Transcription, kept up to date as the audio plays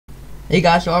Hey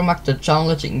guys, welcome back to the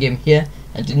channel. Chicken Game here,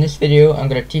 and in this video I'm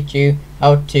going to teach you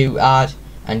how to add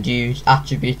and use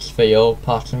attributes for your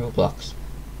parts in Roblox.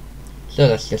 So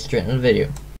let's get straight into the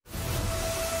video.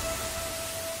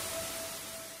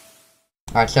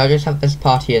 Alright, so I just have this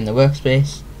part here in the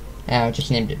workspace. I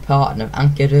just named it part and I've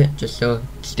anchored it just so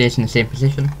it stays in the same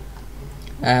position.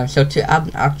 So to add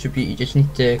an attribute you just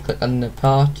need to click on the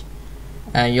part.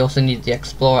 You also need the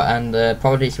Explorer and the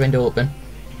Properties window open.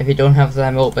 If you don't have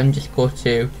them open, just go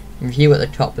to View at the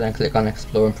top and then click on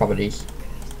Explore and Properties,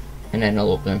 and then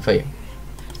it'll open them for you.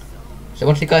 So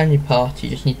once you've got any part, you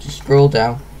just need to scroll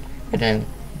down, and then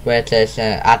where it says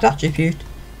Add Attribute,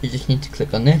 you just need to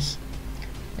click on this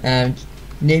and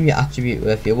name your attribute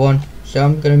whatever you want. So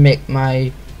I'm going to make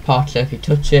my part so if you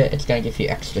touch it, it's going to give you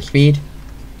extra speed.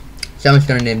 So I'm just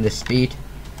going to name this speed,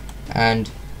 and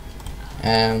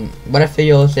whatever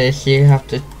yours is, you have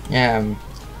to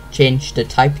change the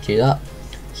type to that.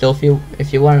 So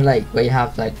if you want like where you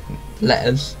have like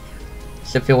letters,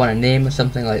 so if you want a name or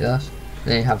something like that,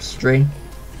 then you have string.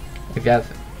 If you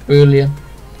have boolean,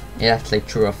 yeah, that's like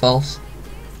true or false.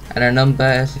 And a number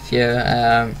is if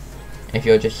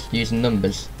you're just using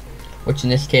numbers, which in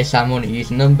this case I'm only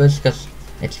using numbers because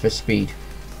it's for speed.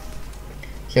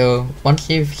 So once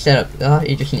you've set up that,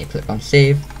 you just need to click on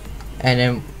save,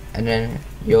 and then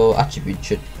your attribute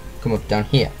should come up down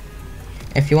here.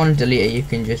 If you want to delete it, you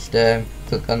can just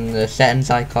click on the settings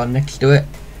icon next to it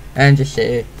and just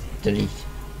say delete,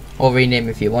 or rename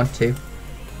if you want to.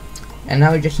 And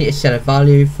now we just need to set a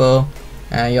value for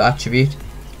your attribute.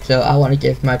 So I want to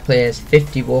give my players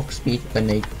 50 walk speed when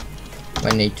they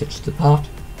touch the part.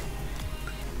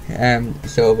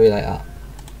 So it'll be like that.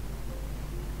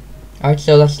 Alright,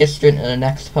 so let's get straight into the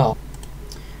next part.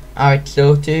 Alright,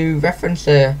 so to reference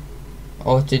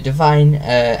or to define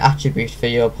attributes for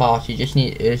your part, you just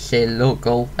need to say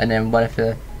local and then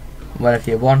whatever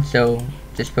you want. So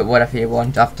just put whatever you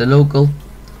want after local.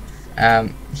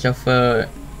 So for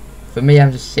me,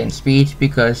 I'm just saying speed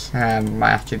because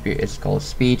my attribute is called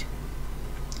speed.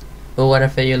 But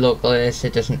whatever your local is,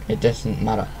 it doesn't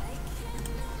matter.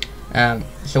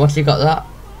 So once you got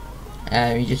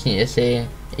that, you just need to say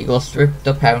equals strip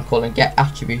the parent colon get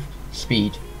attribute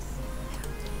speed.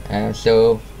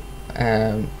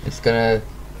 It's gonna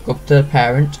go up to the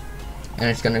parent and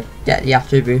it's gonna get the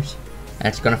attribute and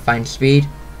it's gonna find speed.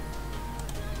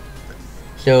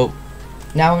 So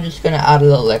now I'm just gonna add a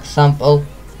little example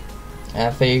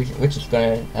for you, which is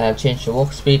gonna change the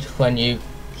walk speed when you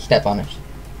step on it.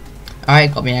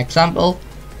 Alright, got me an example.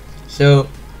 So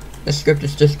the script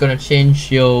is just gonna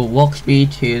change your walk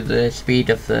speed to the speed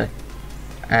of the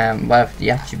whatever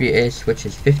the attribute is, which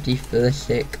is 50 for this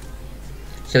sake.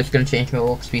 So it's going to change my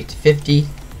walk speed to 50,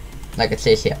 like it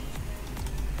says here.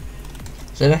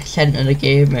 So let's head into the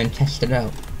game and test it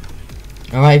out.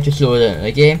 Alright, just loaded into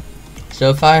the game.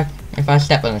 So if I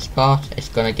step on this part, it's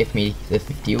going to give me the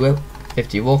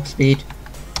 50 walk speed.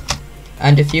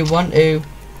 And if you want to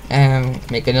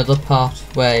make another part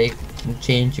where you can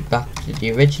change it back to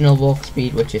the original walk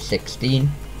speed, which is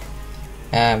 16,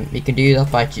 you can do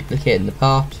that by duplicating the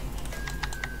part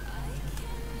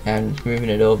and moving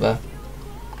it over,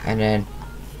 and then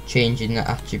changing the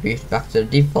attribute back to the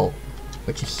default,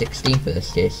 which is 16 for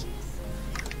this case.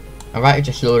 Alright, I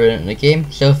just loaded it in the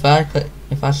game. So if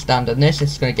I stand on this,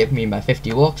 it's going to give me my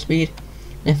 50 walk speed,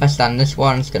 and if I stand on this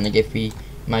one, it's going to give me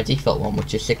my default one,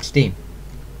 which is 16.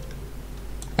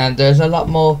 And there's a lot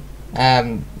more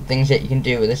things that you can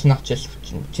do with this, not just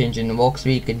changing the walk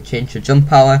speed. You can change the jump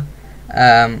power,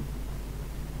 and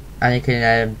you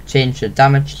can change the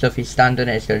damage. So if you stand on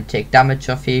it, it's going to take damage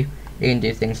off you. You can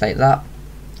do things like that.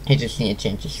 You just need to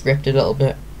change the script a little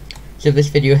bit. So if this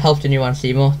video helped and you want to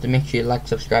see more, then make sure you like,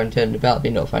 subscribe and turn the bell to be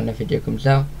notified when the video comes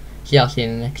out. See, I'll see you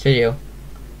in the next video.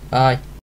 Bye.